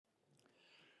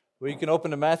Well, you can open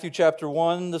to Matthew chapter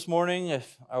 1 this morning.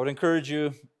 I would encourage you,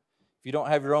 if you don't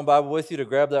have your own Bible with you, to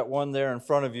grab that one there in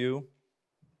front of you.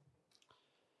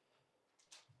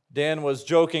 Dan was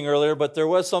joking earlier, but there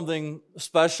was something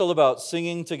special about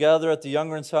singing together at the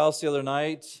Younger's house the other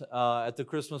night at the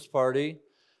Christmas party.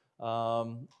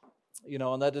 And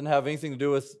that didn't have anything to do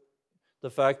with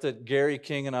the fact that Gary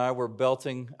King and I were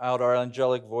belting out our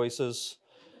angelic voices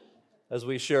as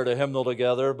we shared a hymnal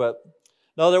together, but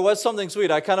no, there was something sweet.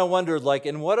 I kind of wondered,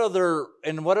 in what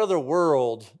other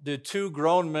world do two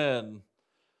grown men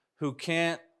who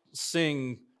can't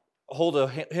sing hold a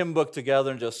hymn book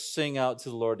together and just sing out to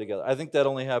the Lord together? I think that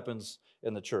only happens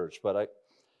in the church. But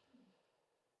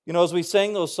as we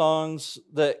sang those songs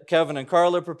that Kevin and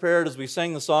Carla prepared, as we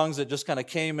sang the songs that just kind of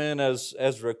came in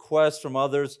as requests from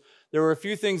others, there were a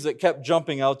few things that kept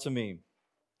jumping out to me.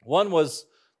 One was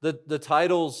the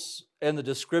titles and the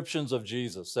descriptions of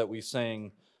Jesus that we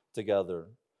sang together.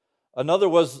 Another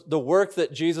was the work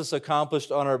that Jesus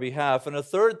accomplished on our behalf. And a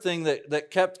third thing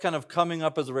that kept kind of coming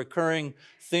up as a recurring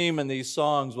theme in these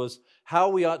songs was how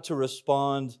we ought to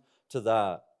respond to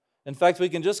that. In fact, we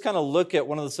can just kind of look at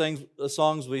one of the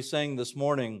songs we sang this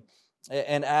morning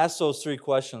and ask those three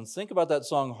questions. Think about that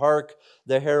song, Hark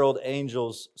the Herald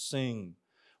Angels Sing.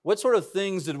 What sort of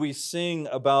things did we sing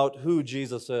about who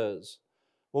Jesus is?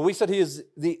 Well, we said He is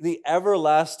the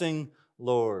everlasting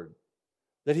Lord,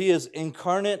 that He is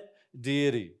incarnate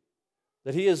deity,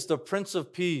 that He is the Prince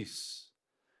of Peace,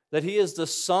 that He is the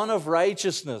Son of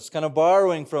Righteousness, kind of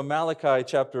borrowing from Malachi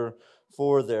chapter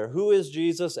 4 there. Who is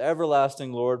Jesus?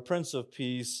 Everlasting Lord, Prince of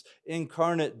Peace,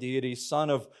 incarnate deity, Son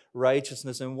of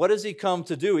Righteousness. And what does He come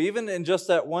to do? Even in just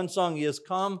that one song, He has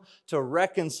come to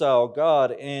reconcile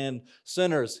God and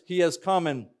sinners. He has come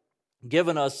and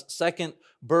given us second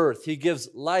birth. He gives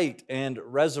light and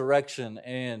resurrection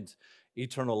and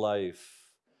eternal life.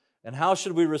 And how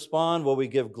should we respond? Well, we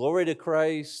give glory to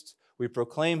Christ, we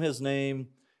proclaim His name,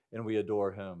 and we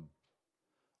adore Him.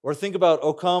 Or think about,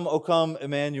 O come,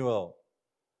 Immanuel.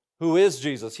 Who is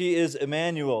Jesus? He is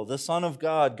Immanuel, the Son of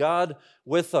God, God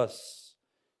with us.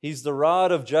 He's the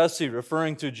rod of Jesse,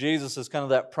 referring to Jesus as kind of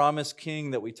that promised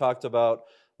king that we talked about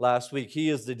last week. He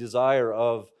is the desire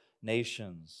of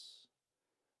nations.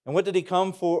 And what did He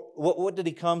come for? What did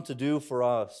He come to do for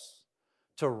us?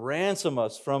 To ransom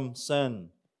us from sin,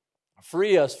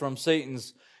 free us from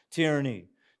Satan's tyranny,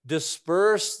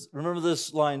 remember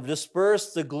this line,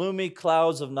 disperse the gloomy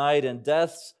clouds of night and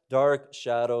death's dark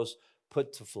shadows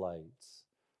put to flight.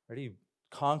 Right? He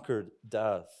conquered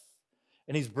death.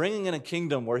 And He's bringing in a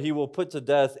kingdom where He will put to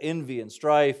death envy and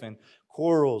strife and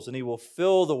quarrels, and He will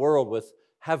fill the world with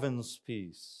heaven's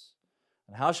peace.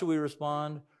 And how should we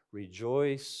respond?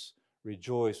 Rejoice,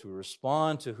 rejoice. We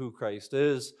respond to who Christ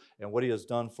is and what He has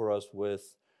done for us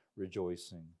with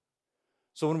rejoicing.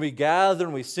 So when we gather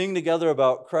and we sing together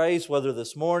about Christ, whether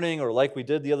this morning or like we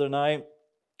did the other night,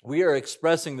 we are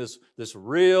expressing this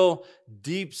real,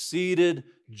 deep-seated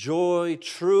joy,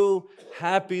 true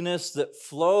happiness that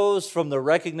flows from the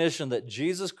recognition that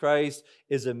Jesus Christ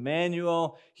is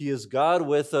Immanuel, He is God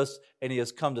with us, and He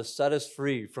has come to set us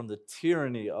free from the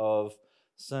tyranny of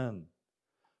sin.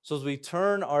 So as we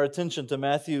turn our attention to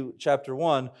Matthew chapter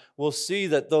 1, we'll see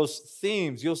that those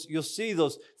themes, you'll see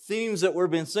those themes that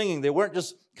we've been singing, they weren't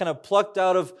just kind of plucked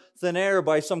out of thin air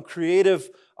by some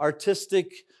creative,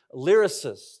 artistic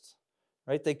lyricist,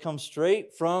 right? They come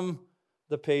straight from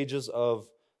the pages of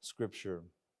Scripture.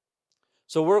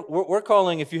 So we're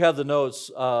calling, if you have the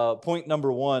notes, point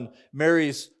number 1,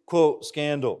 Mary's, quote,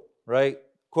 scandal, right?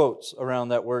 Quotes around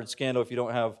that word scandal if you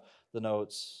don't have the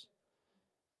notes.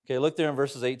 Okay, look there in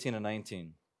verses 18 and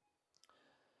 19.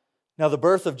 Now the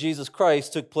birth of Jesus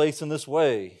Christ took place in this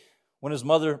way. When His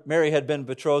mother Mary had been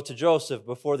betrothed to Joseph,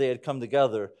 before they had come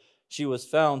together, she was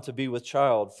found to be with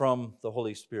child from the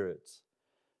Holy Spirit.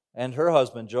 And her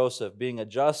husband Joseph, being a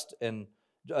just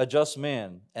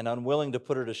man and unwilling to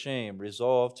put her to shame,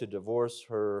 resolved to divorce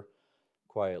her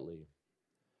quietly.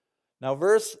 Now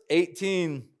verse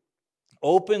 18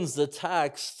 opens the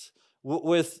text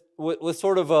with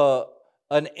sort of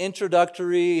an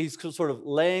introductory. He's sort of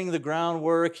laying the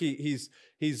groundwork. He's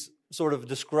sort of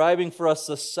describing for us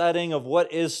the setting of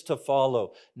what is to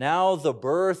follow. Now the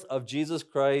birth of Jesus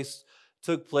Christ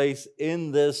took place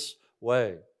in this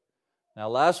way. Now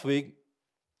last week,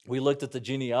 we looked at the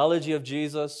genealogy of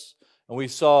Jesus, and we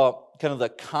saw kind of the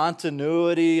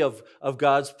continuity of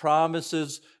God's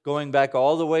promises going back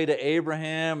all the way to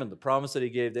Abraham, and the promise that He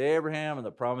gave to Abraham, and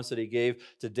the promise that He gave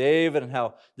to David, and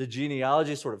how the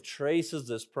genealogy sort of traces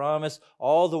this promise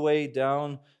all the way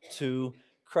down to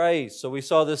Christ. So we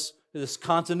saw this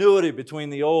continuity between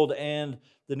the Old and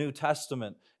the New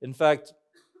Testament. In fact,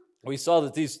 we saw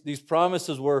that these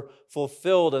promises were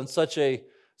fulfilled in such a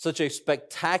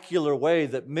spectacular way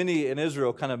that many in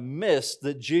Israel kind of missed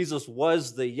that Jesus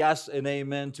was the yes and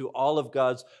amen to all of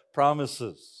God's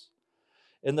promises.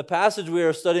 In the passage we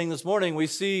are studying this morning, we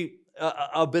see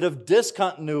a bit of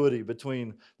discontinuity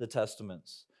between the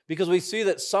Testaments, because we see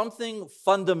that something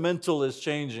fundamental is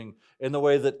changing in the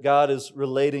way that God is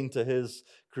relating to His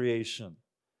creation.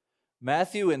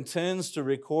 Matthew intends to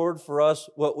record for us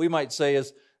what we might say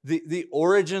is the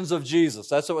origins of Jesus.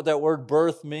 That's what that word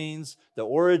birth means, the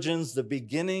origins, the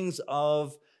beginnings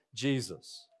of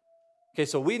Jesus. Okay,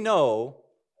 so we know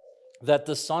that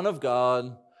the Son of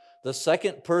God, the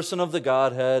second person of the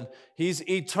Godhead, He's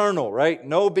eternal, right?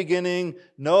 No beginning,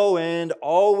 no end,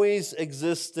 always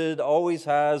existed, always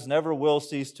has, never will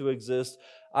cease to exist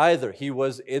either. He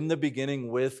was in the beginning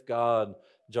with God,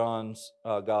 John's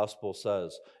gospel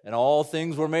says. And all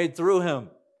things were made through Him.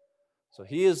 So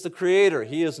He is the creator.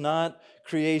 He is not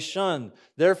creation.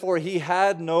 Therefore, He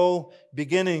had no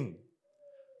beginning.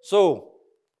 So,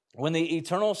 when the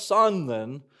eternal Son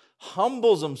then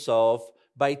humbles Himself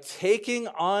by taking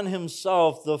on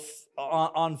Himself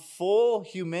on full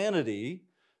humanity,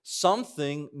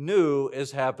 something new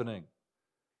is happening.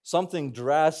 Something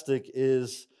drastic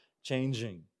is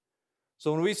changing.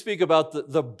 So when we speak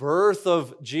about the birth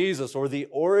of Jesus or the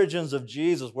origins of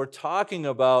Jesus, we're talking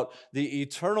about the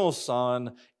eternal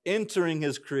Son entering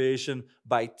His creation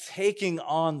by taking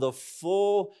on the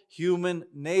full human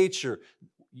nature,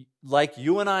 like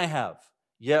you and I have,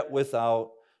 yet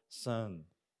without sin.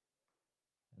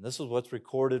 And this is what's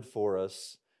recorded for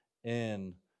us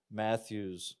in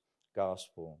Matthew's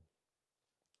gospel.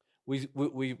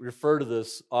 We refer to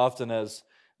this often as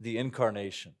the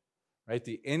incarnation. Right?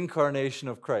 The incarnation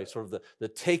of Christ, sort of the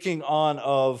taking on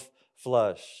of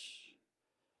flesh.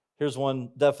 Here's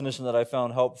one definition that I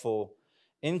found helpful.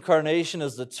 Incarnation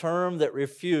is the term that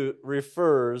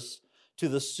refers to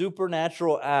the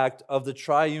supernatural act of the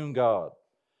triune God,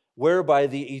 whereby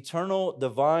the eternal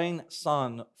divine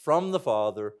Son from the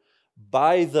Father,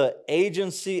 by the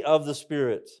agency of the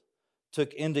Spirit,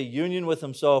 took into union with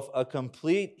Himself a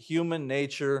complete human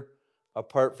nature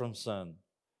apart from sin.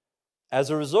 As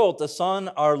a result, the Son,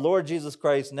 our Lord Jesus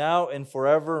Christ, now and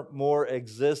forevermore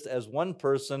exists as one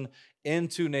person in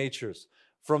two natures.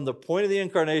 From the point of the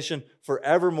incarnation,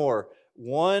 forevermore,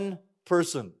 one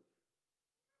person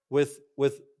with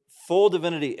full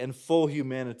divinity and full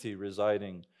humanity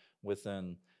residing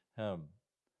within Him.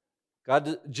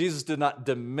 Jesus did not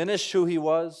diminish who He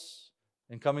was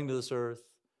in coming to this earth.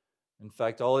 In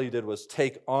fact, all He did was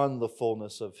take on the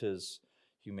fullness of His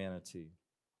humanity.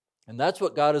 And that's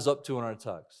what God is up to in our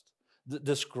text,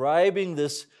 describing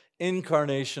this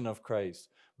incarnation of Christ.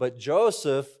 But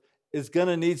Joseph is going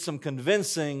to need some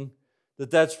convincing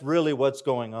that that's really what's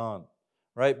going on,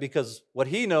 right? Because what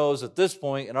he knows at this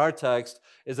point in our text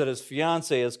is that his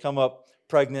fiancée has come up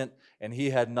pregnant and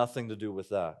he had nothing to do with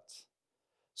that.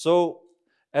 So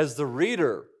as the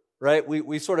reader, right,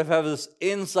 we sort of have this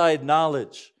inside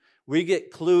knowledge. We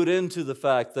get clued into the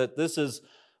fact that this is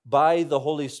by the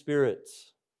Holy Spirit.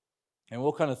 And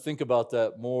we'll kind of think about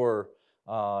that more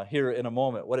here in a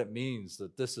moment, what it means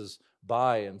that this is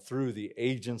by and through the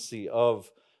agency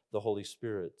of the Holy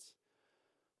Spirit.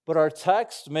 But our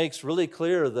text makes really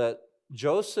clear that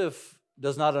Joseph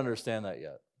does not understand that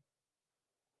yet.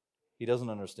 He doesn't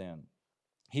understand.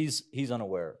 He's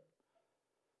unaware.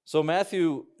 So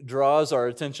Matthew draws our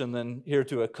attention then here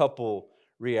to a couple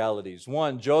realities.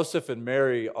 One, Joseph and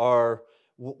Mary are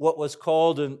what was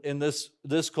called in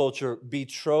this culture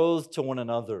betrothed to one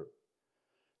another.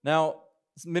 Now,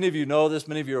 many of you know this,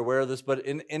 many of you are aware of this, but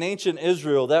in ancient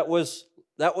Israel, that was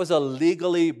a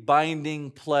legally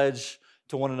binding pledge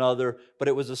to one another, but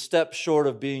it was a step short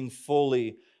of being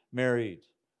fully married.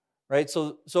 Right?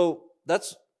 So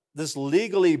that's this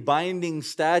legally binding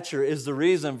stature is the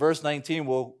reason verse 19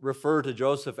 will refer to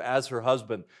Joseph as her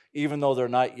husband, even though they're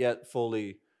not yet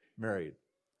fully married.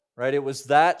 Right? It was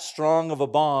that strong of a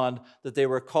bond that they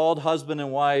were called husband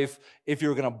and wife. If you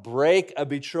were going to break a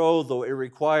betrothal, it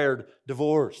required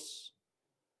divorce.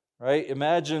 Right?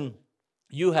 Imagine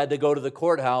you had to go to the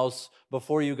courthouse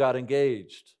before you got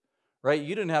engaged. Right?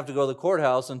 You didn't have to go to the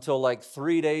courthouse until like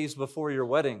 3 days before your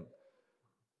wedding.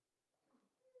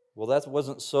 Well, that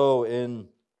wasn't so in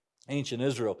ancient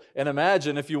Israel. And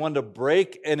imagine if you wanted to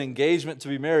break an engagement to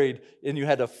be married and you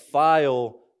had to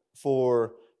file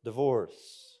for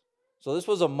divorce. So this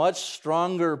was a much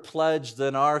stronger pledge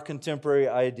than our contemporary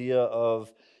idea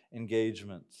of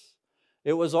engagement.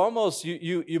 It was almost,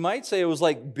 you might say it was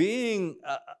like being,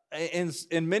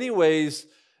 in many ways,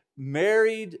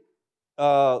 married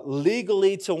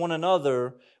legally to one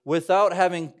another without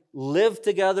having live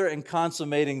together and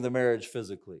consummating the marriage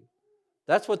physically.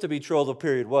 That's what the betrothal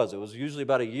period was. It was usually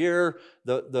about a year.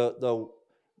 The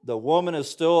woman is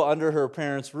still under her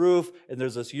parents' roof, and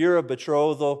there's this year of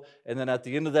betrothal, and then at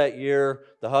the end of that year,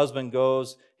 the husband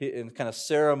goes and kind of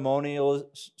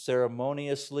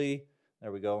ceremoniously,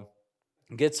 there we go,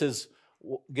 gets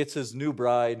his new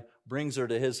bride, brings her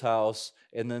to his house,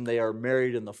 and then they are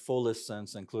married in the fullest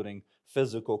sense, including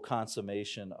physical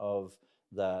consummation of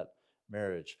that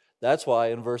marriage. That's why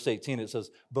in verse 18 it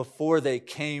says, before they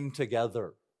came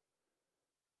together.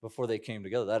 Before they came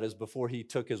together. That is, before he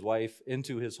took his wife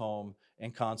into his home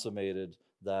and consummated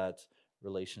that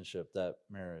relationship, that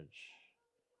marriage.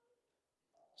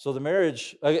 So the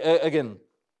marriage, again,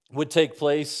 would take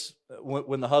place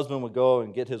when the husband would go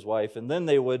and get his wife, and then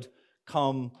they would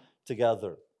come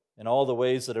together in all the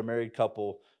ways that a married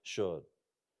couple should.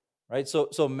 Right?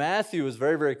 So Matthew is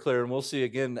very, very clear, and we'll see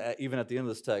again, even at the end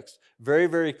of this text, very,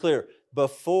 very clear.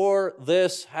 Before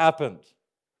this happened,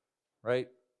 right,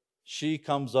 she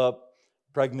comes up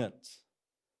pregnant.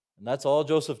 And that's all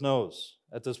Joseph knows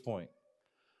at this point.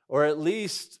 Or at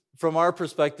least from our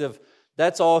perspective,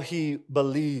 that's all he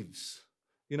believes.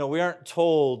 We aren't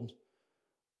told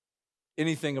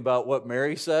anything about what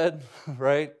Mary said,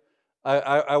 right?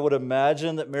 I would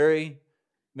imagine that Mary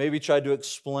maybe tried to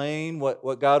explain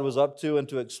what God was up to and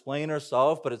to explain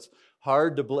herself, but it's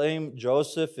hard to blame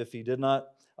Joseph if he did not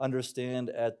understand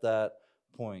at that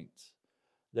point.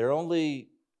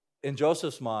 In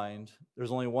Joseph's mind,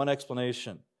 there's only one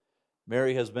explanation.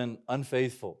 Mary has been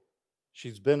unfaithful.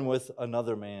 She's been with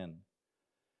another man.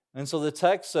 And so the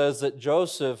text says that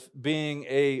Joseph, being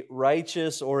a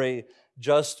righteous or a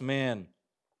just man,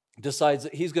 decides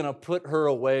that he's going to put her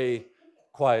away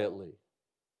quietly.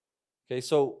 Okay,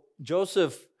 so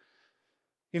Joseph,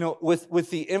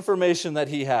 with the information that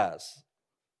he has,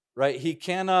 right, he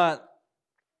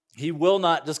will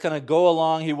not just kind of go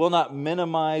along, he will not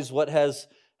minimize what has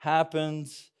happened.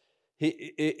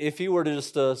 If he were to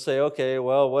just say, okay,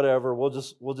 well, whatever,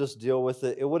 we'll just deal with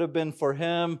it, it would have been for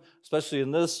him, especially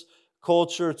in this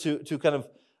culture, to kind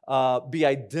of be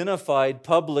identified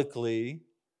publicly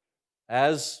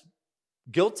as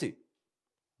guilty.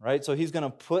 Right? So he's going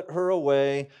to put her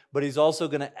away, but he's also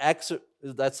going to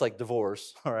that's like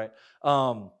divorce, all right?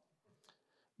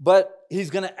 But he's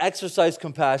going to exercise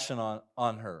compassion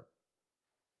on her.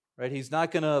 Right? He's not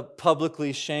going to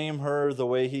publicly shame her the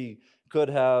way he could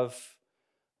have,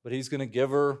 but he's going to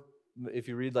give her, if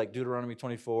you read like Deuteronomy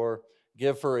 24,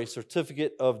 give her a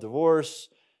certificate of divorce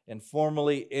and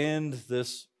formally end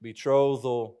this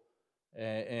betrothal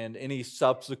and any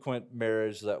subsequent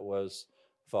marriage that was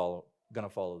going to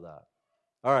follow that.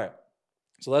 All right.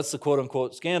 So that's the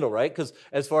quote-unquote scandal, right? Because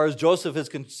as far as Joseph is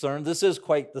concerned, this is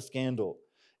quite the scandal.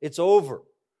 It's over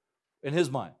in his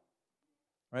mind,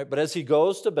 right? But as he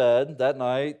goes to bed that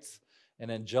night, an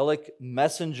angelic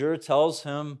messenger tells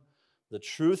him the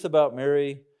truth about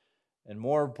Mary, and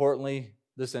more importantly,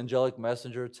 this angelic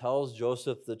messenger tells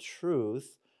Joseph the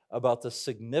truth about the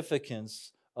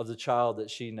significance of the child that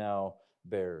she now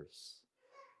bears.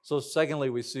 So secondly,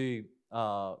 we see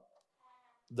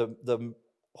the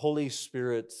Holy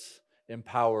Spirit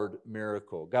empowered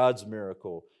miracle, God's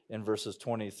miracle in verses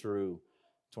 20 through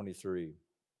 23.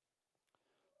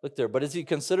 Look there. But as he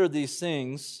considered these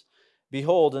things,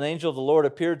 behold, an angel of the Lord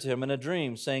appeared to him in a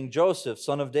dream, saying, Joseph,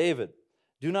 son of David,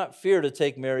 do not fear to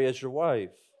take Mary as your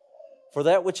wife, for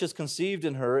that which is conceived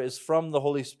in her is from the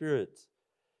Holy Spirit.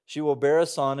 She will bear a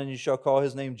son, and you shall call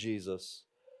his name Jesus,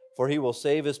 for he will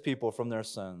save his people from their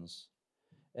sins.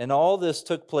 And all this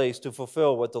took place to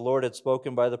fulfill what the Lord had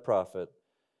spoken by the prophet.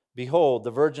 Behold,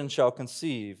 the virgin shall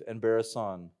conceive and bear a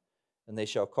son, and they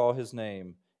shall call his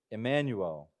name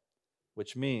Immanuel,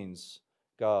 which means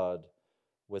God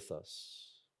with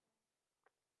us.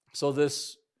 So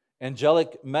this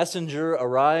angelic messenger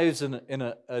arrives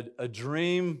in a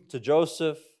dream to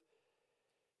Joseph.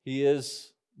 This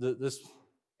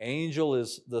angel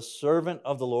is the servant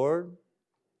of the Lord.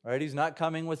 Right? He's not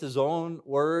coming with his own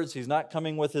words. He's not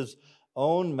coming with his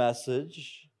own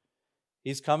message.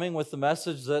 He's coming with the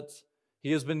message that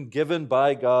he has been given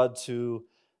by God to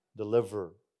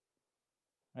deliver.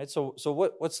 Right? So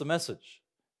what's the message?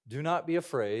 Do not be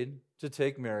afraid to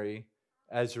take Mary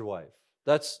as your wife.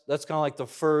 That's kind of like the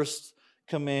first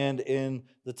command in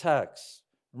the text.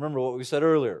 Remember what we said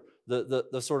earlier.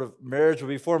 The sort of marriage would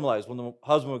be formalized when the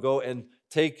husband would go and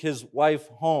take his wife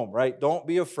home, right? Don't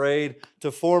be afraid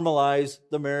to formalize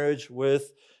the marriage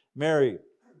with Mary,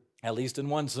 at least in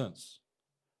one sense.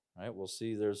 Right? We'll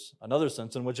see there's another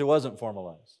sense in which it wasn't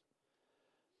formalized.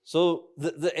 So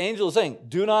the angel is saying,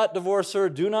 do not divorce her,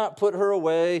 do not put her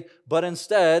away, but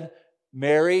instead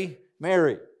marry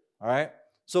Mary. All right?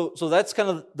 So that's kind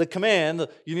of the command.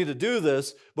 You need to do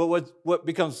this. But what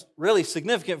becomes really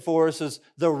significant for us is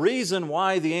the reason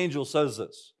why the angel says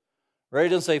this. Right? He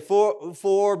doesn't say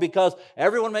for because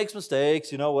everyone makes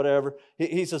mistakes, whatever.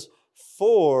 He says,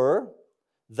 for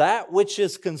that which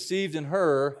is conceived in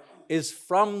her is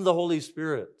from the Holy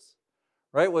Spirit.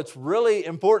 Right? What's really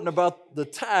important about the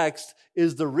text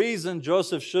is the reason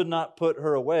Joseph should not put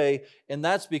her away, and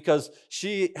that's because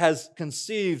she has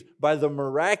conceived by the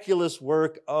miraculous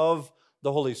work of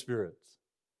the Holy Spirit.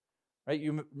 Right?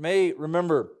 You may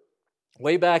remember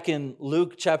way back in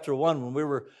Luke chapter 1 when we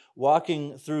were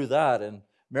walking through that, and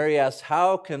Mary asked,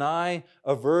 how can I,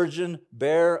 a virgin,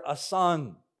 bear a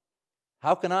son?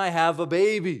 How can I have a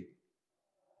baby?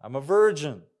 I'm a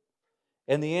virgin.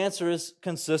 And the answer is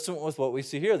consistent with what we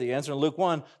see here. The answer in Luke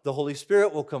 1, the Holy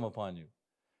Spirit will come upon you.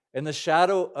 And the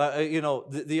shadow,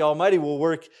 the Almighty will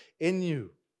work in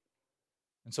you.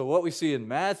 And so what we see in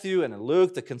Matthew and in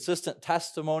Luke, the consistent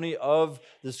testimony of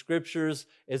the Scriptures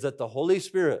is that the Holy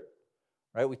Spirit,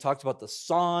 right? We talked about the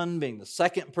Son being the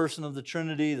second person of the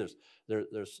Trinity.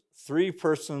 There's three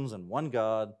persons and one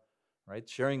God, right?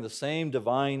 Sharing the same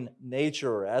divine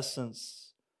nature or essence.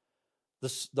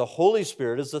 The Holy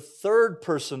Spirit is the third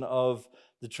person of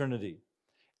the Trinity.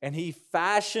 And He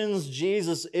fashions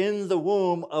Jesus in the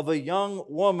womb of a young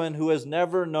woman who has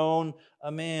never known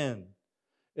a man.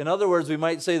 In other words, we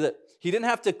might say that He didn't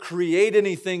have to create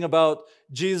anything about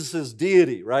Jesus'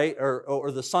 deity, right?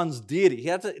 Or the Son's deity. He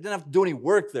didn't have to do any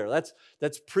work there.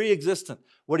 That's pre-existent.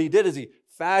 What He did is He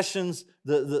fashions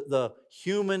the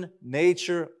human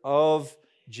nature of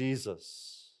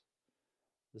Jesus.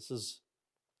 This is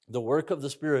the work of the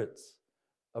Spirit,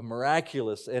 a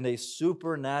miraculous and a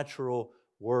supernatural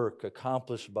work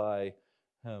accomplished by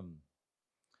Him.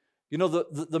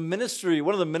 The ministry,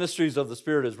 one of the ministries of the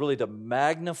Spirit is really to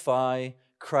magnify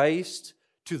Christ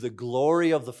to the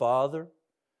glory of the Father.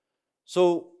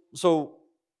 So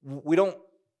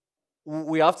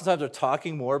we oftentimes are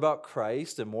talking more about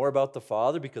Christ and more about the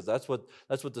Father because that's what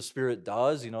the Spirit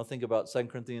does. Think about 2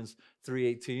 Corinthians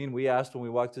 3:18. We asked when we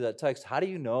walked through that text, how do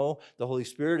you know the Holy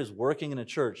Spirit is working in a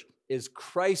church? Is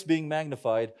Christ being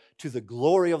magnified to the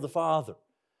glory of the Father?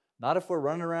 Not if we're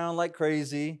running around like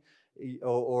crazy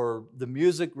or the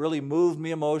music really moved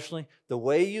me emotionally. The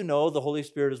way you know the Holy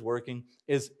Spirit is working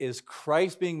is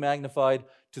Christ being magnified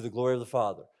to the glory of the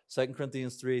Father. 2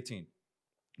 Corinthians 3:18.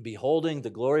 Beholding the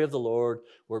glory of the Lord,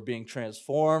 we're being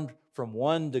transformed from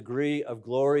one degree of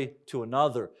glory to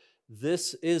another.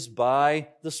 This is by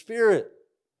the Spirit.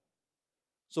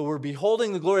 So we're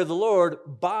beholding the glory of the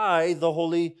Lord by the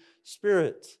Holy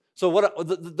Spirit. So what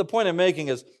the point I'm making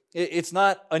is, it's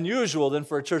not unusual then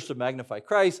for a church to magnify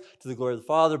Christ to the glory of the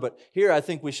Father, but here I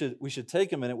think we should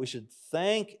take a minute. We should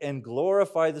thank and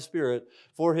glorify the Spirit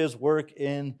for His work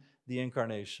in the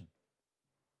incarnation.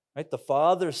 Right? The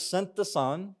Father sent the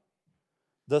Son.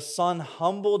 The Son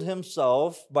humbled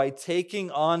Himself by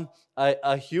taking on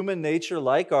a human nature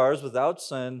like ours without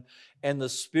sin, and the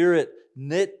Spirit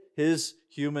knit His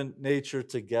human nature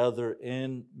together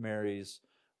in Mary's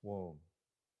womb.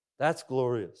 That's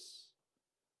glorious.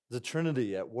 The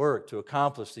Trinity at work to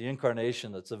accomplish the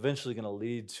incarnation that's eventually going to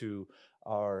lead to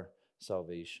our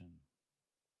salvation.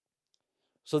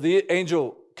 So the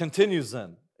angel continues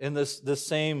then in this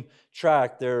same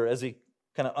track there as he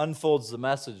kind of unfolds the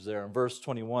message there in verse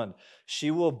 21.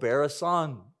 She will bear a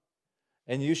son,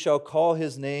 and you shall call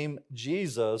his name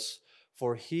Jesus,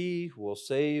 for he will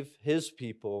save his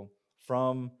people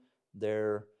from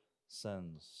their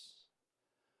sins.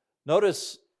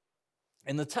 Notice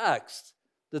in the text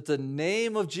that the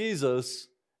name of Jesus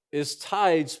is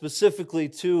tied specifically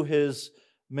to His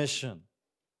mission.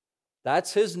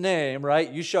 That's His name, right?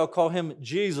 You shall call Him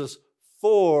Jesus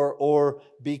for or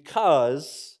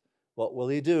because, what will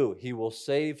He do? He will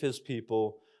save His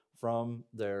people from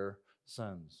their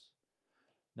sins.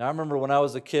 Now, I remember when I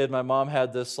was a kid, my mom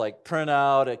had this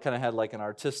printout. It kind of had an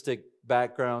artistic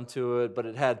background to it, but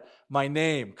it had my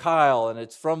name, Kyle, and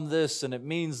it's from this, and it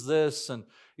means this, and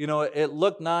it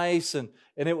looked nice, and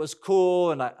it was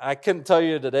cool, and I couldn't tell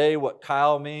you today what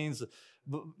Kyle means,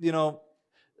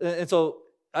 and so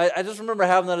I just remember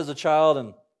having that as a child,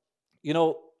 and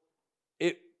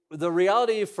the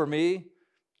reality for me,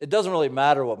 it doesn't really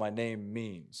matter what my name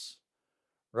means,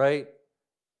 right?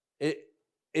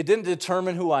 It didn't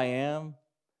determine who I am.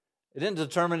 It didn't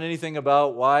determine anything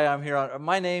about why I'm here.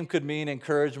 My name could mean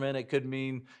encouragement. It could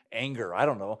mean anger. I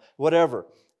don't know. Whatever.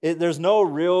 There's no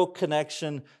real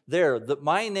connection there.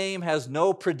 My name has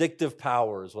no predictive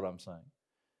power is what I'm saying.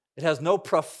 It has no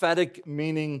prophetic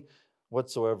meaning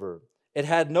whatsoever. It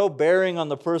had no bearing on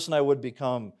the person I would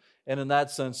become. And in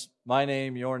that sense, my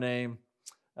name, your name,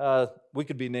 we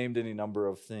could be named any number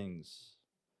of things.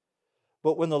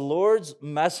 But when the Lord's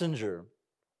messenger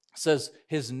says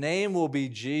his name will be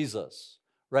Jesus,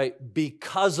 right,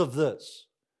 because of this,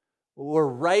 we're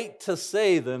right to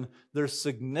say then there's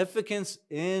significance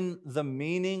in the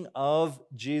meaning of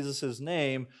Jesus'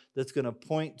 name that's going to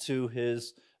point to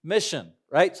his mission,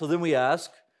 right? So then we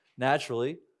ask,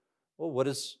 naturally, well,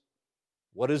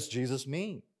 what does Jesus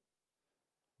mean?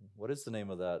 What is the name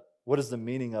of that? What is the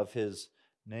meaning of his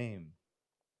name?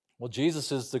 Well,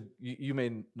 Jesus is you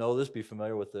may know this, be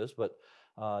familiar with this, but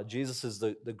Jesus is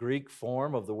the Greek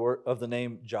form of the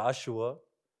name Joshua.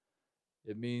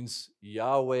 It means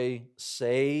Yahweh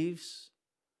saves,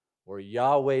 or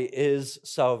Yahweh is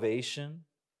salvation.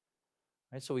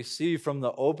 Right? So we see from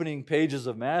the opening pages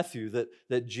of Matthew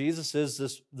that Jesus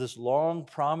is this long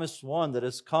promised one that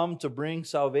has come to bring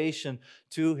salvation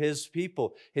to his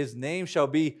people. His name shall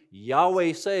be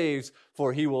Yahweh saves,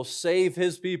 for he will save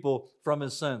his people from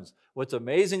his sins. What's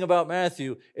amazing about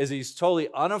Matthew is he's totally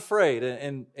unafraid,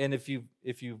 and if you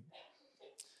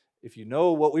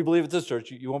know what we believe at this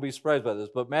church, you won't be surprised by this,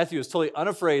 but Matthew is totally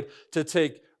unafraid to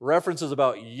take references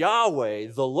about Yahweh,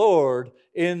 the Lord,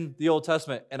 in the Old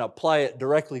Testament and apply it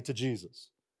directly to Jesus.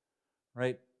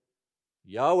 Right?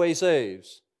 Yahweh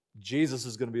saves. Jesus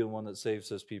is going to be the one that saves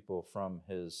his people from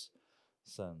his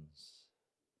sins.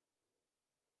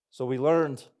 So we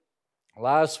learned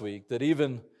last week that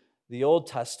even the Old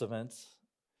Testament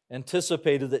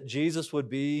anticipated that Jesus would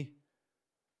be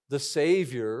the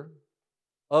Savior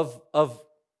of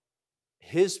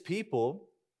his people,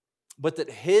 but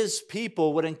that his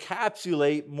people would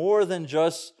encapsulate more than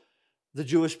just the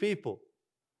Jewish people.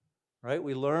 Right?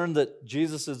 We learned that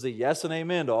Jesus is the yes and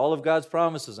amen to all of God's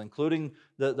promises, including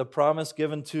the promise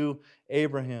given to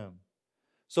Abraham.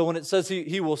 So when it says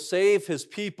he will save his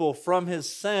people from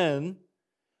his sin,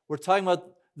 we're talking about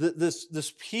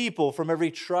this people from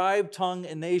every tribe, tongue,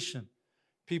 and nation.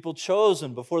 People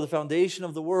chosen before the foundation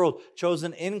of the world,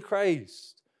 chosen in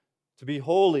Christ to be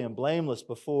holy and blameless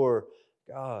before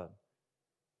God.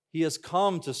 He has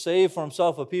come to save for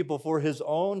himself a people for his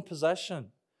own possession,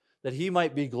 that he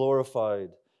might be glorified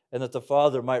and that the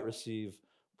Father might receive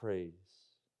praise.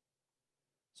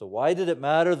 So why did it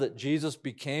matter that Jesus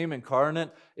became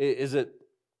incarnate? Is it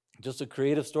just a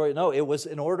creative story? No, it was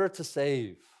in order to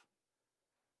save.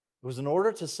 It was in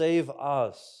order to save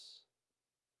us.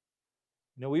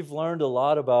 You know, we've learned a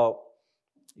lot about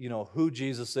who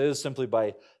Jesus is simply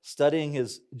by studying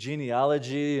his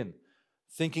genealogy and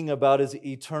thinking about his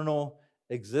eternal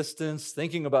existence,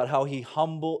 thinking about how he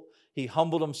humbled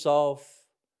himself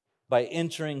by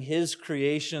entering his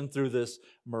creation through this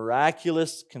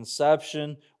miraculous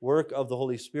conception work of the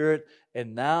Holy Spirit.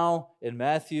 And now in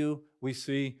Matthew, we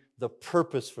see the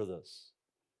purpose for this.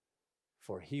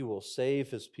 For he will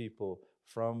save his people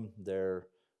from their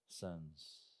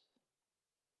sins.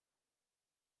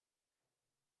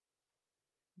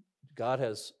 God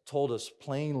has told us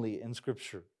plainly in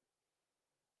Scripture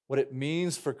what it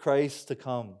means for Christ to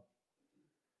come.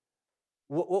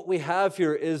 What we have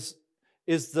here is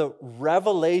the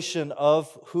revelation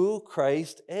of who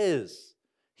Christ is.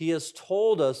 He has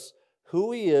told us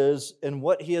who he is and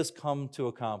what he has come to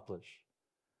accomplish.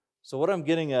 So what I'm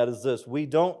getting at is this: we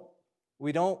don't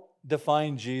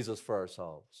define Jesus for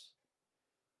ourselves.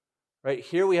 Right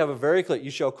here we have a very clear, you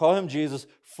shall call him Jesus,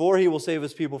 for he will save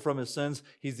his people from his sins.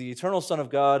 He's the eternal Son of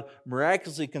God,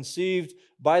 miraculously conceived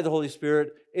by the Holy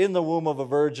Spirit in the womb of a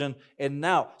virgin. And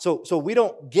now, so we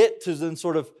don't get to then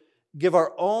sort of give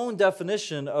our own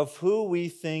definition of who we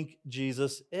think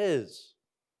Jesus is.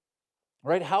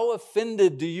 Right? How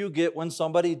offended do you get when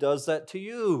somebody does that to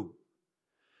you?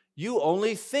 You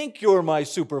only think you're my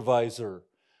supervisor.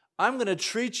 I'm going to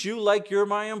treat you like you're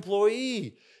my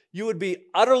employee. You would be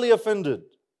utterly offended.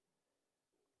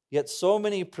 Yet so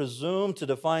many presume to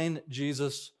define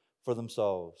Jesus for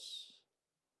themselves.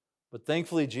 But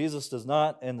thankfully, Jesus does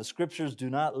not, and the Scriptures do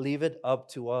not leave it up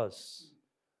to us.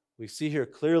 We see here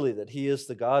clearly that he is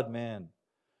the God-man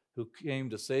who came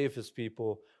to save his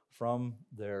people from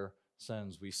their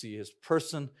sins. We see his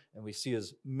person and we see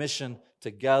his mission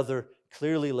together,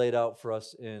 clearly laid out for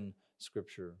us in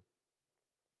Scripture.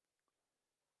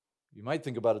 You might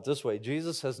think about it this way: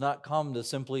 Jesus has not come to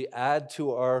simply add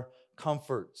to our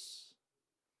comforts.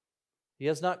 He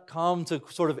has not come to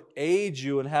sort of aid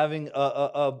you in having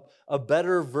a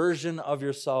better version of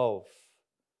yourself.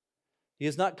 He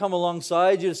has not come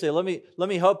alongside you to say, let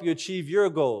me help you achieve your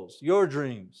goals, your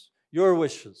dreams, your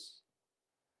wishes.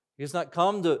 He has not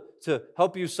come to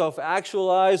help you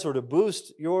self-actualize or to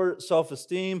boost your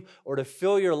self-esteem or to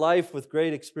fill your life with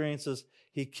great experiences.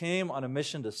 He came on a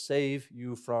mission to save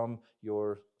you from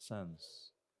your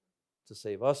sins, to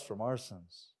save us from our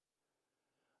sins.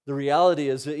 The reality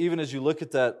is that even as you look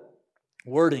at that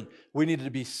wording, we needed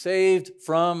to be saved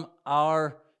from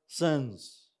our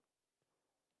sins.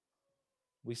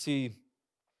 We see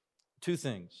two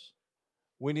things.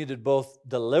 We needed both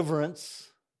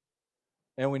deliverance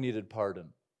and we needed pardon.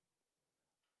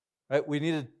 Right? We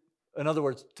needed, in other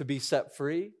words, to be set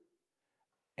free,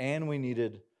 and we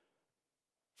needed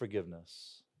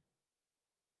forgiveness.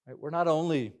 Right? We're not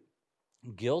only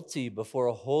guilty before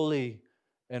a holy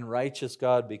and righteous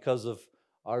God because of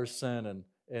our sin,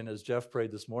 and as Jeff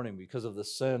prayed this morning, because of the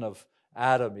sin of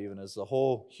Adam, even as the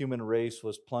whole human race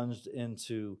was plunged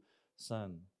into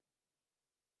sin.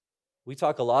 We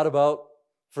talk a lot about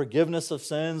forgiveness of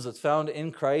sins that's found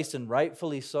in Christ, and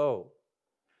rightfully so.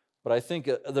 But I think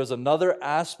there's another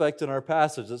aspect in our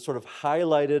passage that's sort of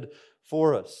highlighted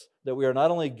for us, that we are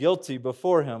not only guilty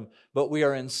before Him, but we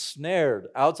are ensnared.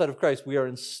 Outside of Christ, we are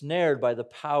ensnared by the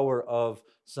power of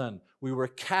sin. We were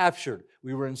captured,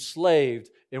 we were enslaved,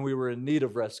 and we were in need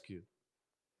of rescue.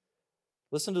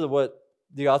 Listen to what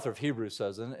the author of Hebrews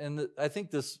says, and I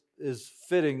think this is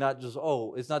fitting, not just,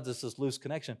 it's not just this loose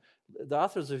connection. The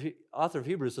author of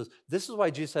Hebrews says, this is why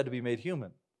Jesus had to be made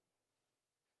human.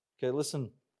 Okay,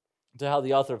 listen to how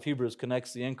the author of Hebrews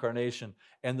connects the incarnation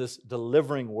and this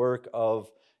delivering work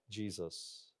of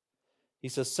Jesus. He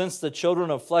says, since the children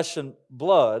of flesh and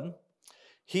blood,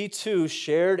 He too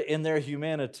shared in their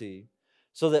humanity,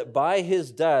 so that by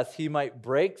His death He might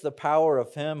break the power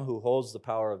of him who holds the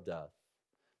power of death.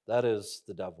 That is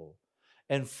the devil.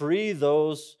 And free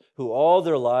those who all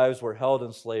their lives were held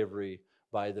in slavery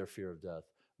by their fear of death.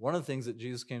 One of the things that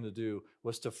Jesus came to do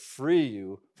was to free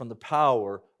you from the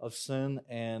power of sin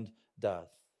and death.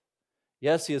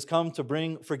 Yes, He has come to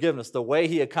bring forgiveness. The way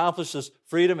He accomplishes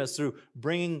freedom is through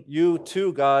bringing you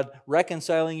to God,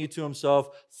 reconciling you to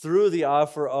Himself through the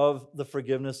offer of the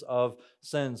forgiveness of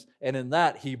sins. And in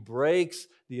that, He breaks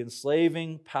the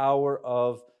enslaving power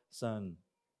of sin.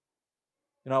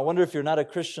 I wonder if you're not a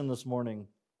Christian this morning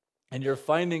and you're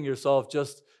finding yourself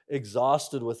just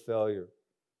exhausted with failure.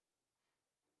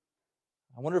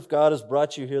 I wonder if God has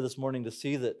brought you here this morning to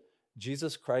see that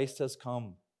Jesus Christ has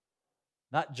come,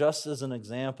 not just as an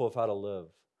example of how to live,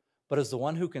 but as the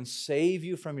one who can save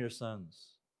you from your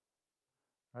sins.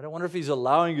 I wonder if He's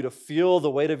allowing you to feel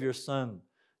the weight of your sin,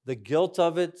 the guilt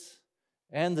of it,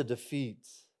 and the defeat,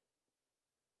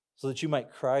 so that you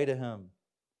might cry to Him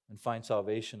and find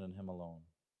salvation in Him alone.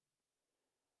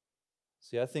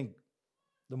 See, I think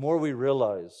the more we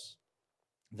realize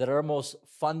that our most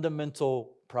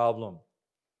fundamental problem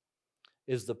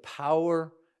is the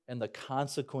power and the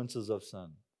consequences of sin.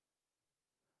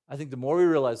 I think the more we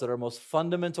realize that our most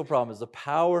fundamental problem is the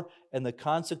power and the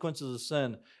consequences of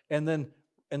sin, and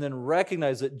then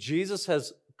recognize that Jesus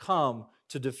has come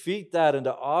to defeat that and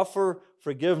to offer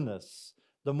forgiveness,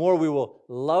 the more we will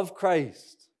love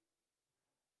Christ.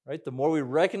 Right? The more we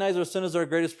recognize our sin as our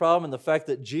greatest problem and the fact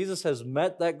that Jesus has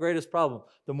met that greatest problem,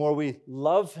 the more we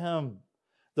love Him,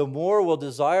 the more we'll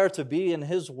desire to be in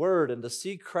His Word and to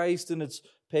see Christ in its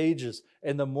pages,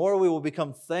 and the more we will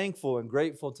become thankful and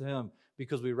grateful to Him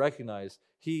because we recognize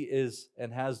He is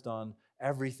and has done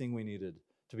everything we needed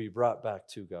to be brought back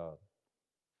to God.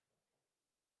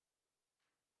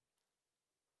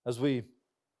 As we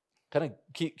kind of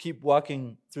keep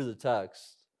walking through the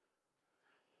text,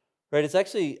 right, it's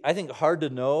actually, I think, hard to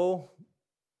know.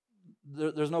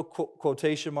 There's no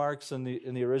quotation marks in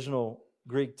the original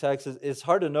Greek text. It's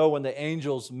hard to know when the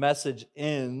angel's message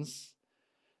ends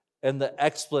and the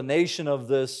explanation of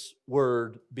this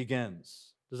word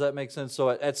begins. Does that make sense? So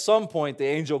at some point, the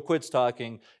angel quits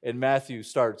talking and Matthew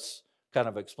starts kind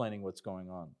of explaining what's going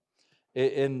on.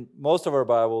 In most of our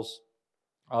Bibles,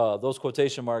 those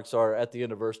quotation marks are at the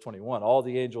end of verse 21. All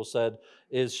the angel said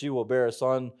is, she will bear a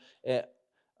son.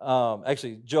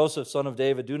 Joseph, son of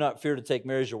David, do not fear to take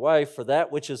Mary as your wife, for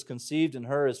that which is conceived in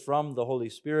her is from the Holy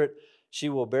Spirit. She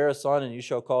will bear a son, and you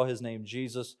shall call his name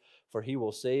Jesus, for he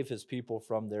will save his people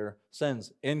from their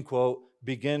sins. End quote.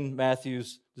 Begin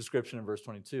Matthew's description in verse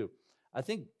 22. I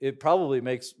think it probably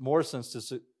makes more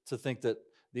sense to think that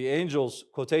the angel's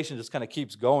quotation just kind of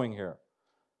keeps going here.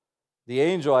 The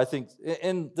angel, I think,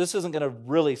 and this isn't going to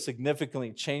really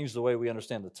significantly change the way we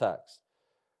understand the text,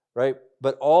 right?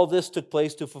 But all this took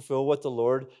place to fulfill what the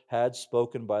Lord had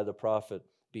spoken by the prophet.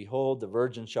 Behold, the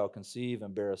virgin shall conceive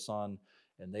and bear a son,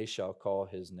 and they shall call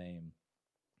his name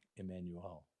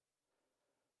Immanuel.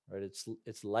 Right?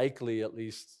 It's likely, at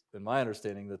least in my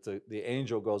understanding, that the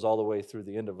angel goes all the way through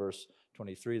the end of verse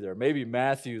 23 there. Maybe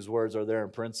Matthew's words are there in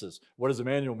parentheses. What does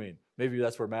Immanuel mean? Maybe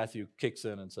that's where Matthew kicks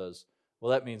in and says,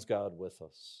 Well, that means God with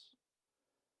us.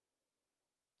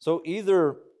 So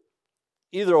either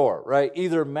or, right?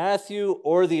 Either Matthew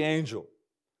or the angel,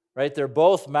 right? They're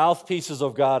both mouthpieces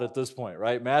of God at this point,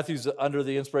 right? Matthew's under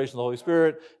the inspiration of the Holy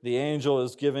Spirit. The angel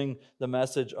is giving the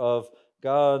message of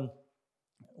God.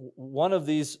 One of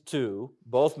these two,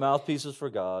 both mouthpieces for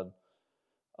God,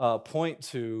 point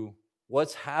to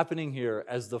what's happening here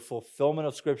as the fulfillment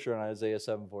of Scripture in Isaiah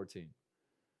 7:14.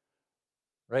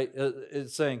 Right?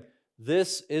 It's saying,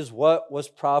 this is what was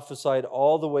prophesied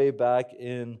all the way back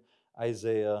in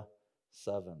Isaiah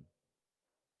 7.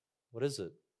 What is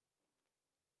it?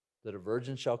 That a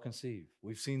virgin shall conceive.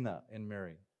 We've seen that in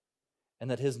Mary.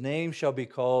 And that his name shall be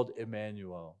called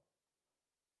Immanuel,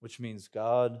 which means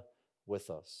God with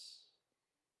us.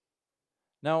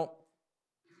 Now,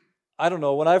 I don't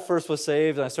know, when I first was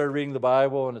saved and I started reading the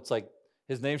Bible and it's like,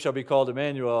 his name shall be called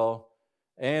Immanuel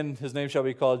and his name shall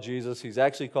be called Jesus. He's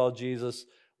actually called Jesus.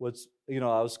 I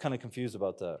was kind of confused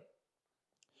about that.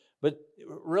 But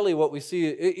really what we see,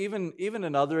 even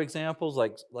in other examples,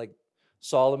 like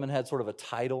Solomon had sort of a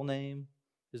title name.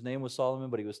 His name was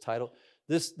Solomon, but he was titled.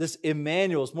 This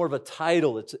Immanuel is more of a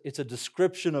title. It's a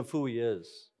description of who he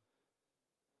is.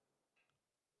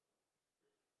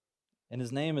 And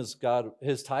his name is God.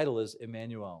 His title is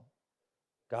Immanuel,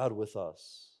 God with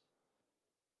us.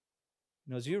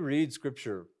 As you read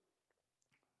Scripture,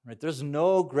 right, there's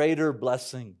no greater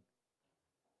blessing.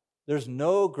 There's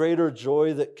no greater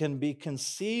joy that can be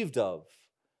conceived of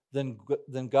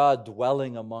than God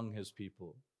dwelling among his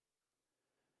people.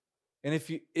 And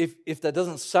if that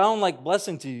doesn't sound like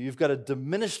blessing to you, you've got a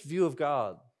diminished view of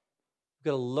God.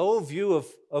 You've got a low view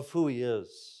of who he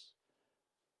is.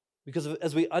 Because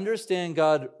as we understand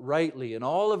God rightly in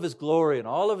all of his glory and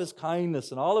all of his kindness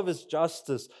and all of his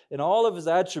justice and all of his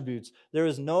attributes, there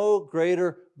is no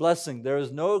greater blessing, there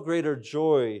is no greater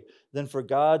joy than for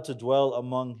God to dwell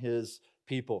among his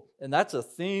people. And that's a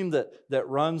theme that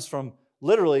runs from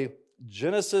literally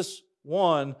Genesis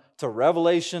 1 to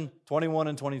Revelation 21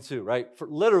 and 22, right? For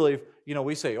literally,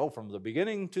 we say, from the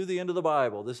beginning to the end of the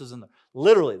Bible, this is in the...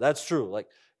 Literally, that's true. Like,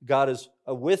 God is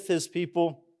with his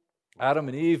people, Adam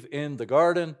and Eve in the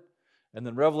garden. And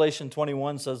then Revelation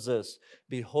 21 says this,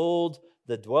 behold,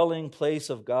 the dwelling place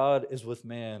of God is with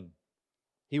man.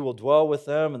 He will dwell with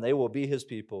them, and they will be his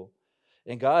people.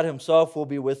 And God himself will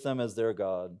be with them as their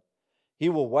God. He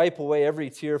will wipe away every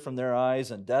tear from their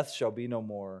eyes, and death shall be no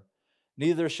more.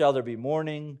 Neither shall there be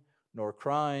mourning, nor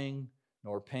crying,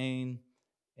 nor pain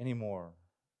anymore.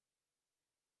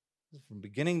 From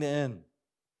beginning to end,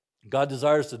 God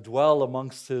desires to dwell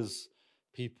amongst his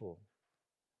people.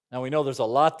 Now we know there's a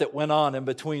lot that went on in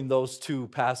between those two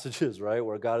passages, right?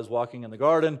 Where God is walking in the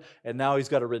garden, and now he's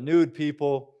got a renewed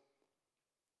people,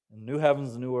 and new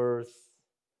heavens and new earth.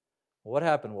 What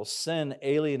happened? Well, sin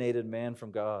alienated man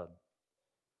from God.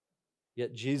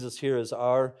 Yet Jesus here is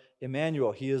our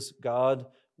Immanuel. He is God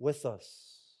with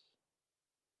us.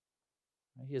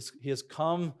 He has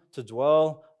come to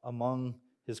dwell among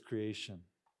his creation.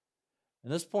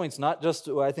 And this points not just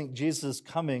to, I think, Jesus'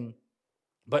 coming,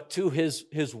 but to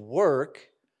his work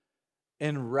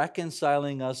in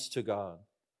reconciling us to God.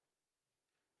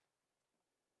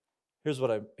 Here's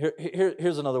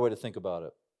another way to think about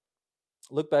it.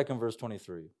 Look back in verse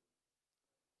 23.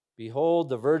 Behold,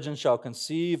 the virgin shall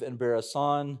conceive and bear a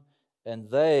son,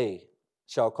 and they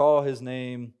shall call his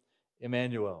name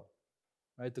Immanuel.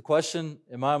 Right? The question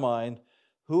in my mind,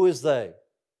 who is they?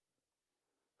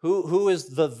 Who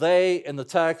is the they in the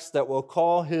text that will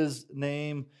call his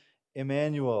name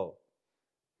Immanuel?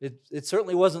 It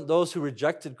certainly wasn't those who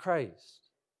rejected Christ.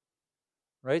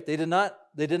 Right? They did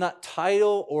not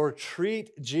title or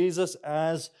treat Jesus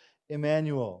as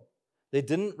Immanuel. They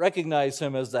didn't recognize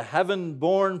him as the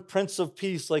heaven-born Prince of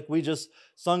Peace like we just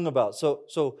sung about.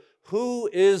 So who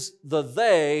is the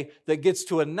they that gets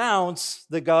to announce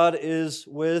that God is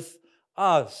with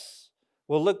us?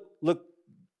 Well, look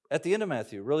at the end of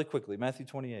Matthew, really quickly, Matthew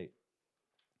 28.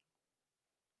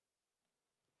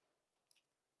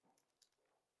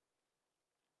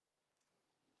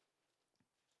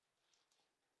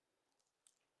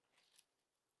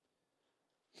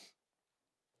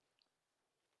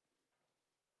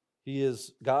 He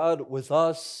is God with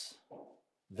us.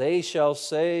 They shall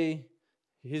say,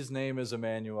 his name is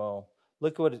Immanuel.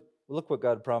 Look what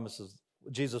God promises,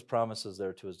 Jesus promises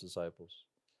there to his disciples.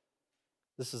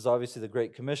 This is obviously the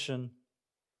Great Commission.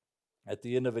 At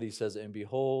the end of it, he says, and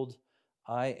behold,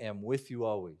 I am with you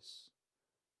always.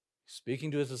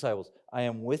 Speaking to his disciples, I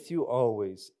am with you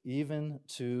always, even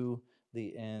to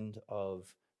the end of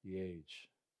the age.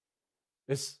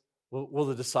 Well,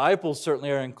 the disciples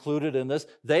certainly are included in this.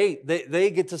 They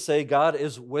get to say God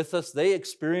is with us. They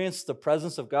experience the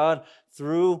presence of God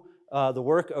through the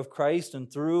work of Christ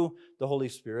and through the Holy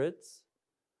Spirit.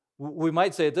 We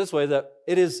might say it this way, that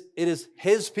it is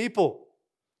His people,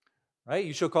 right?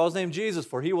 You shall call His name Jesus,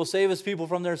 for He will save His people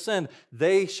from their sin.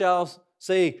 They shall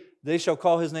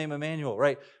call His name Immanuel,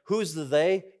 right? Who's the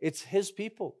they? It's His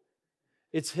people.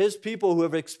 It's His people who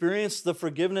have experienced the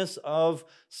forgiveness of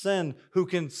sin, who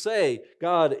can say,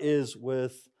 God is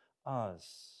with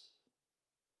us.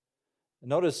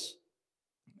 Notice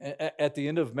at the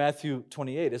end of Matthew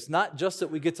 28, it's not just that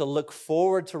we get to look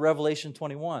forward to Revelation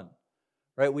 21,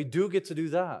 right? We do get to do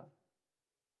that.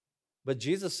 But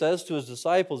Jesus says to His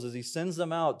disciples as He sends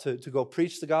them out to go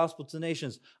preach the gospel to the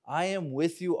nations, I am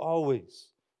with you always.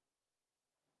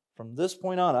 From this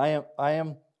point on, I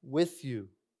am with you.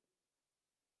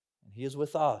 He is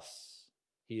with us.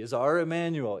 He is our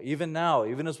Immanuel, even now,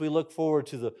 even as we look forward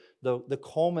to the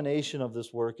culmination of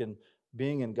this work and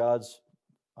being in God's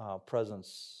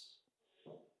presence.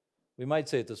 We might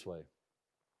say it this way.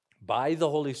 By the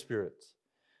Holy Spirit,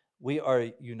 we are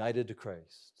united to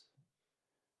Christ.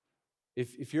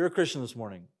 If you're a Christian this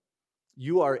morning,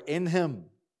 you are in Him,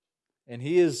 and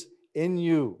He is in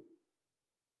you.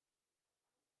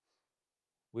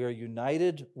 We are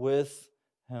united with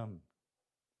Him.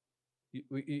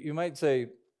 You might say,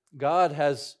 God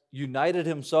has united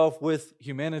Himself with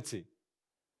humanity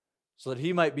so that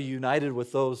He might be united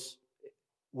with those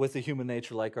with a human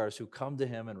nature like ours who come to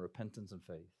Him in repentance and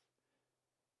faith.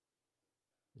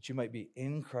 That you might be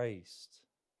in Christ.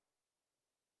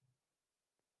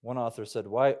 One author said,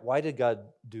 why did God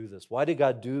do this? Why did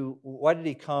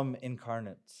He come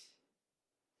incarnate?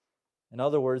 In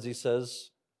other words, he says,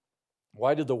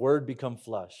 why did the Word become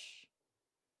flesh?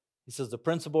 He says, the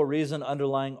principal reason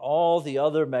underlying all the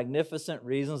other magnificent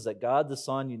reasons that God the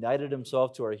Son united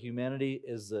Himself to our humanity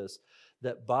is this,